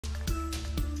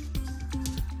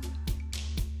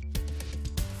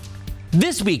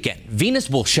This weekend, Venus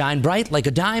will shine bright like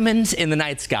a diamond in the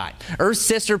night sky. Earth's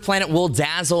sister planet will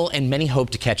dazzle, and many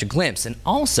hope to catch a glimpse. And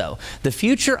also, the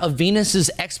future of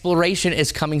Venus's exploration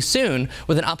is coming soon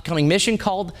with an upcoming mission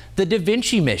called the Da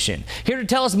Vinci mission. Here to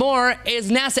tell us more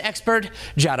is NASA expert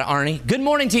Giada Arney. Good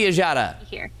morning to you, Giada.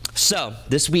 Here. So,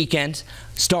 this weekend,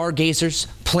 stargazers,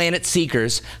 planet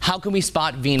seekers, how can we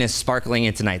spot Venus sparkling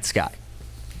into night sky?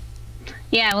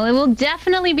 Yeah, well, it will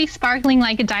definitely be sparkling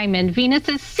like a diamond. Venus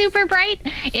is super bright.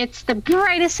 It's the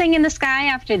brightest thing in the sky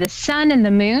after the sun and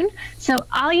the moon. So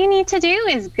all you need to do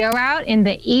is go out in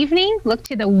the evening, look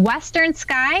to the western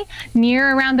sky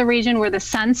near around the region where the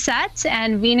sun sets,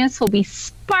 and Venus will be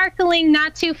sparkling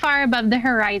not too far above the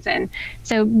horizon.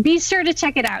 So be sure to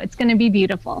check it out. It's going to be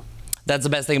beautiful. That's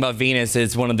the best thing about Venus.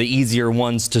 It's one of the easier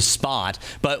ones to spot.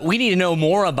 But we need to know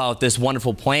more about this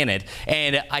wonderful planet.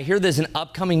 And I hear there's an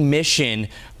upcoming mission.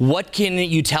 What can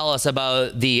you tell us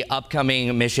about the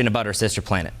upcoming mission about our sister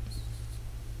planet?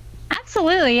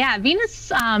 Absolutely, yeah.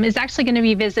 Venus is actually going to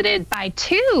be visited by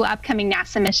two upcoming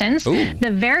NASA missions,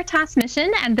 the Veritas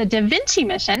mission and the Da Vinci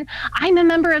mission. I'm a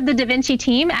member of the Da Vinci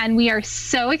team, and we are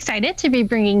so excited to be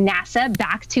bringing NASA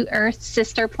back to Earth's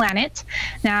sister planet.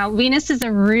 Now, Venus is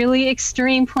a really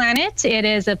extreme planet. It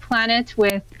is a planet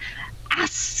with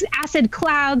acid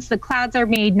clouds. The clouds are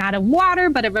made not of water,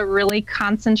 but of a really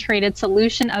concentrated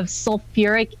solution of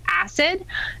sulfuric acid.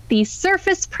 The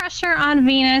surface pressure on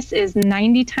Venus is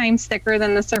 90 times thicker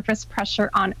than the surface pressure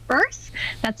on Earth.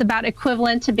 That's about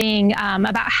equivalent to being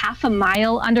about half a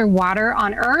mile underwater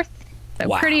on Earth. So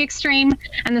wow. Pretty extreme.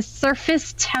 And the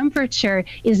surface temperature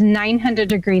is 900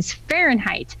 degrees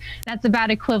Fahrenheit. That's about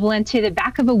equivalent to the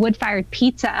back of a wood-fired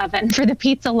pizza oven for the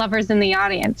pizza lovers in the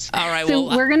audience. All right,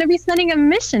 so we're going to be sending a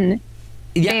mission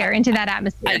there into that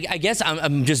atmosphere. I guess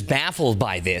I'm just baffled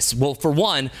by this. Well, for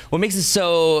one, what makes it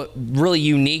so really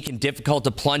unique and difficult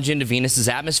to plunge into Venus's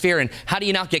atmosphere, and how do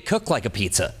you not get cooked like a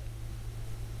pizza?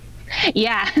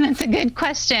 Yeah, that's a good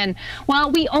question.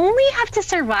 Well, we only have to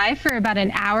survive for about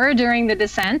an hour during the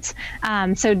descent.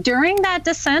 So during that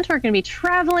descent, we're going to be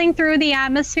traveling through the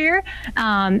atmosphere,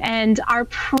 and our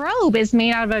probe is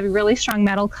made out of a really strong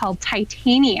metal called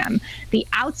titanium. The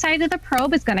outside of the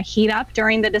probe is going to heat up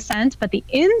during the descent, but the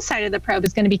inside of the probe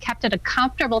is going to be kept at a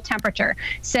comfortable temperature.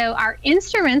 So our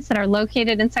instruments that are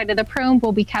located inside of the probe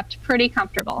will be kept pretty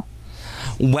comfortable.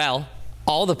 Well,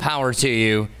 all the power to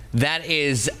you. That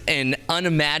is an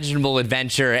unimaginable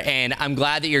adventure, and I'm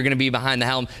glad that you're going to be behind the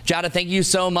helm. Giada, thank you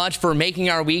so much for making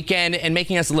our weekend and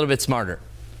making us a little bit smarter.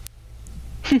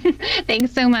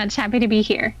 Thanks so much. Happy to be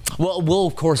here. Well, we'll,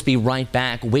 of course, be right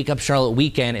back. Wake Up Charlotte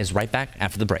Weekend is right back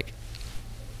after the break.